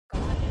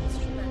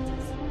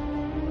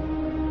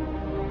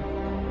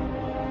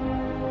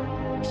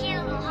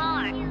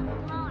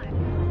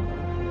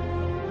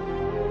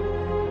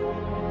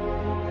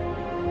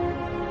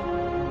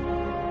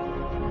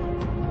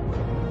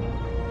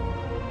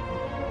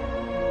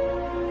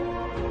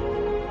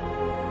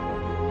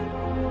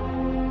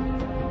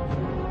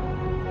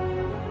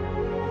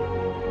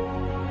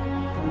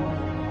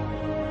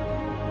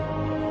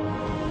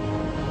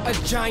A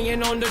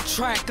giant on the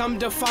track, I'm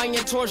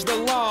defiant towards the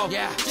law.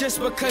 Just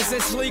because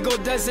it's legal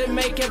doesn't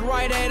make it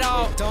right at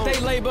all. They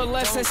label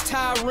us as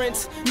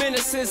tyrants,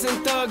 menaces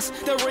and thugs.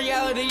 The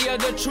reality of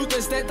the truth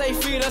is that they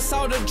feed us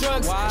all the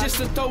drugs just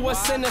to throw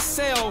us in a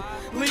cell,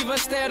 leave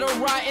us there to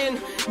rotting.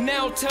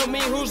 Now tell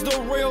me who's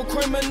the real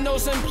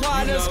criminals and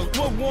plotters?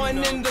 We're one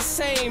and the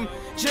same,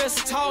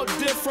 just talk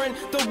different.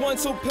 The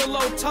ones who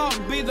pillow talk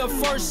be the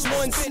first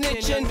one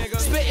snitching.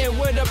 Spitting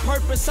with a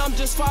purpose, I'm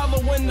just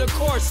following the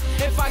course.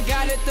 If I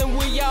got it, then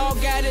we all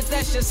got it,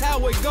 that's just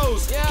how it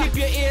goes. Keep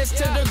your ears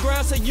to the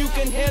ground so you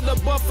can hear the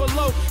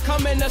buffalo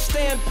coming a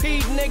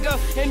stampede, nigga,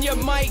 and you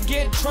might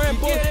get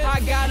trampled. I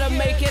gotta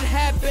make it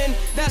happen,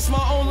 that's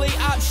my only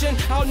option.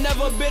 I'll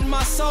never bend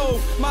my soul,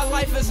 my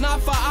life is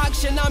not for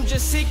auction. I'm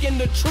just seeking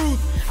the truth.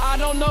 I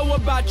don't know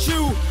about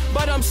you,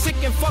 but I'm sick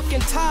and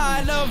fucking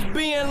tired of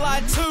being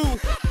lied to.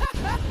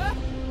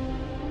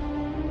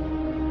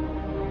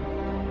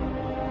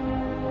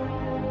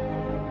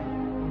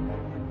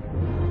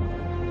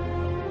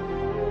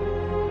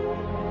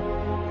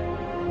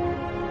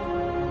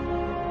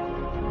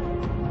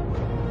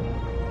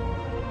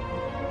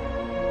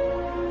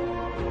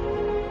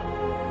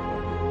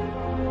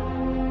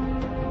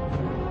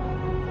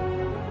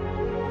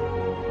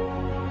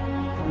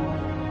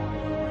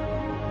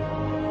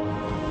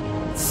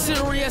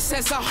 Serious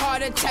as a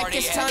heart attack,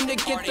 it's time to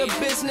get the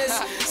business.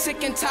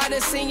 Sick and tired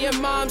of seeing your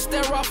mom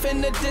stare off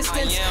in the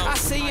distance. I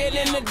see it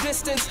in the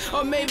distance,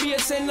 or maybe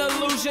it's an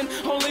illusion.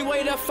 Only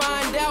way to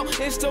find out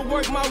is to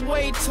work my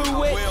way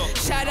to it.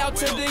 Shout out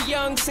to the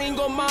young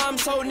single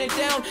moms holding it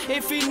down.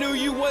 If he knew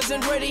you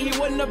wasn't ready, he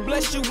wouldn't have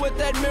blessed you with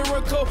that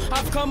miracle.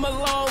 I've come a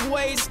long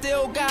way,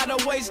 still got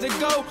a ways to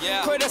go.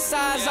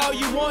 Criticize all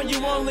you want,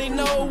 you only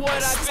know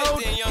what I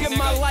told. Give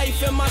my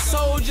life and my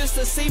soul just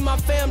to see my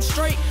fam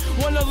straight.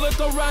 Wanna look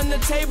around the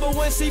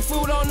table and see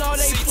food on all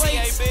they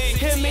plates.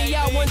 Hear me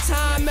out one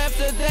time,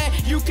 after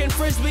that you can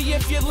frisbee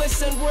if you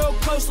listen real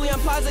closely. I'm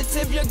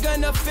positive you're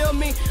gonna feel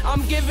me,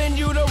 I'm giving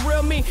you the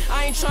real me.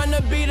 I ain't trying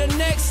to be the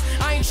next,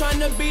 I ain't trying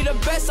to be the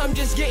best, I'm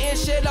just getting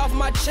shit off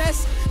my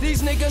chest.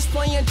 These niggas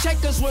playing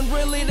checkers when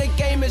really the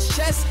game is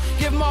chess.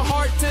 Give my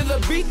heart to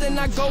the beat, then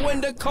I go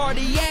into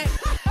cardiac.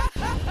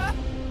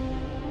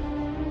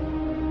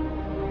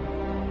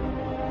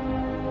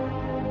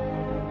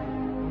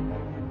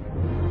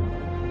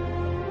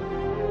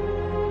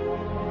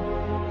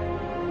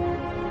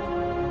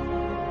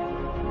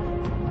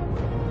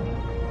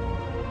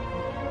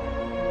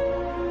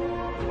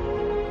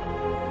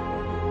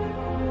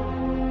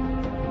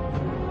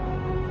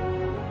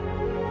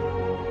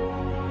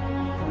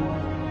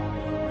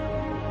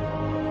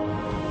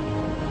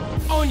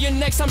 On your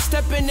necks, I'm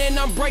stepping in,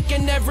 I'm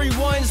breaking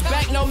everyone's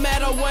back. No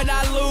matter what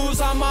I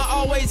lose, I'ma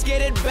always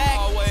get it back.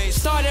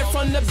 Started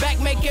from the back,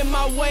 making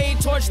my way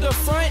towards the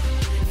front.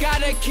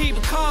 Gotta keep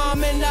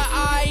calm in the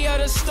eye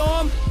of the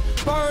storm.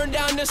 Burn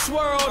down this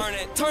world,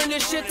 turn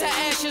this shit to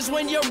ashes.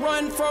 When you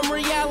run from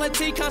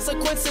reality,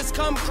 consequences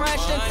come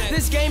crashing.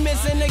 This game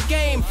isn't a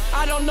game,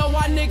 I don't know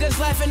why niggas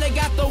laughing. They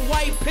got the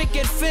white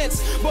picket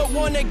fence, but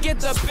wanna get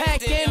the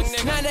pack in.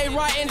 Now they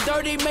riding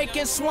dirty,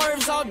 making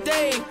swerves all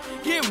day.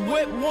 Get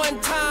whipped one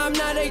time,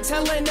 now they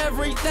telling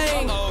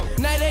everything.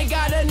 Now they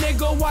got a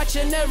nigga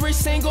watching every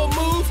single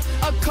move.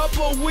 A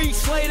couple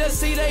weeks later,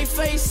 see they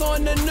face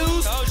on the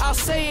news. I'll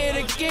say it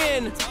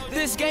again,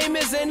 this game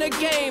isn't a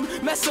game.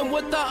 Messing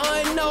with the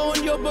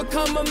unknown, you'll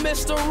become a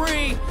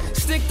mystery.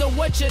 Stick to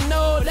what you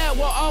know, that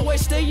will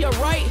always stay your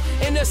right.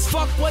 And it's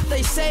fuck what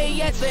they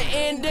say, at the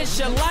end it's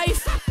your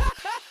life.